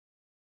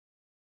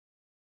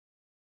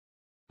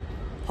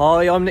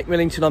Hi, I'm Nick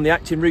Millington. I'm the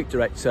Acting Route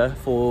Director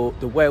for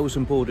the Wales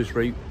and Borders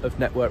route of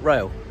Network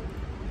Rail.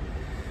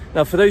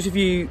 Now, for those of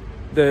you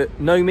that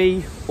know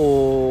me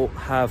or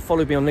have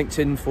followed me on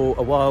LinkedIn for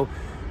a while,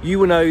 you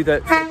will know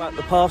that for about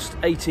the past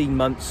 18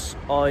 months,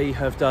 I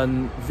have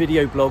done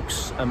video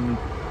blogs and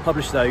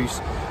published those.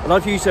 And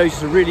I've used those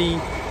as a really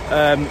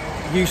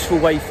useful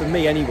way for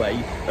me anyway,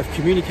 of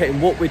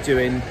communicating what we're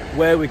doing,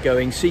 where we're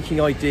going,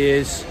 seeking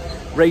ideas,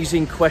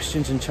 raising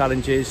questions and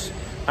challenges,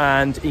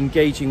 and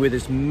engaging with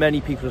as many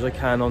people as I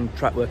can on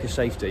track worker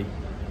safety.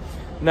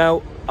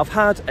 Now, I've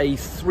had a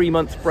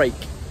 3-month break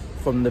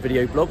from the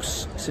video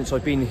blogs since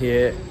I've been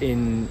here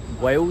in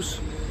Wales.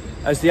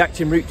 As the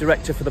Acting Route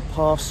Director for the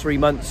past 3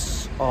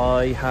 months,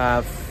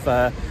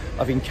 I've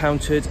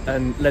encountered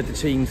and led the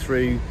team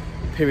through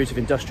periods of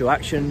industrial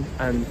action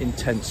and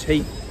intense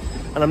heat.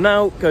 And I'm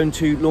now going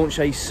to launch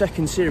a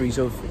second series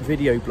of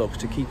video blogs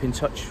to keep in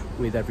touch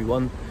with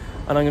everyone.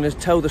 And I'm going to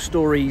tell the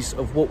stories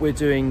of what we're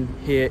doing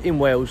here in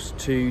Wales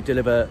to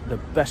deliver the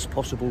best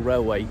possible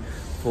railway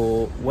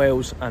for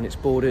Wales and its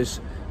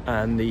borders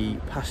and the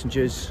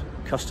passengers,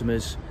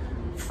 customers,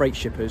 freight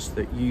shippers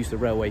that use the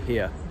railway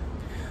here.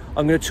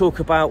 I'm going to talk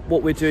about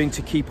what we're doing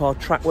to keep our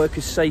track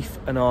workers safe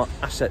and our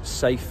assets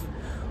safe.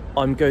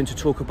 I'm going to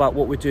talk about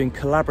what we're doing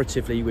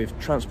collaboratively with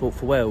Transport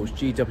for Wales,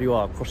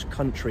 GWR, Cross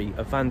Country,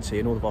 Avanti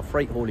and all of our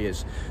freight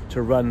hauliers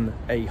to run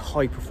a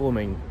high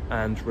performing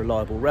and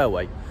reliable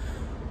railway.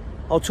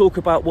 I'll talk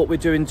about what we're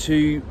doing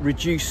to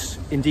reduce,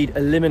 indeed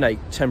eliminate,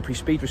 temporary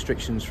speed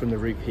restrictions from the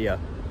route here,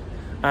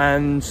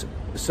 and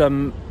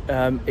some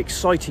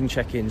exciting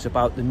check-ins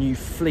about the new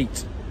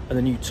fleet and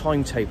the new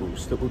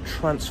timetables that will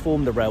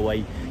transform the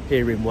railway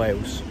here in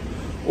Wales.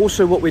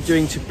 Also, what we're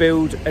doing to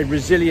build a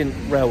resilient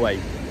railway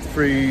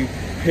through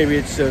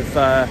periods of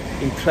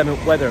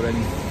inclement weather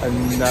and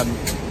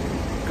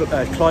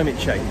climate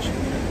change.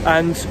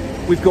 And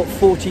we've got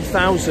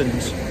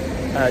 40,000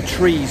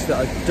 trees that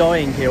are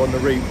dying here on the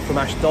route from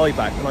ash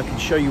dieback, and I can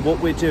show you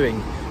what we're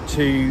doing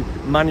to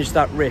manage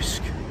that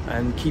risk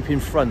and keep in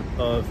front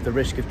of the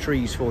risk of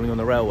trees falling on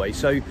the railway.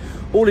 So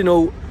all in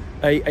all,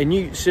 a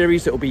new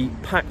series that will be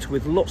packed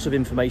with lots of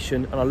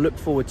information, and I look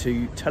forward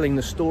to telling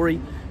the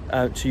story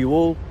to you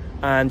all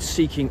and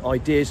seeking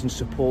ideas and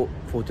support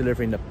for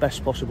delivering the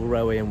best possible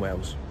railway in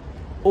Wales.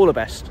 All the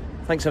best.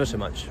 Thanks ever so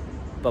much.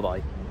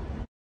 Bye-bye.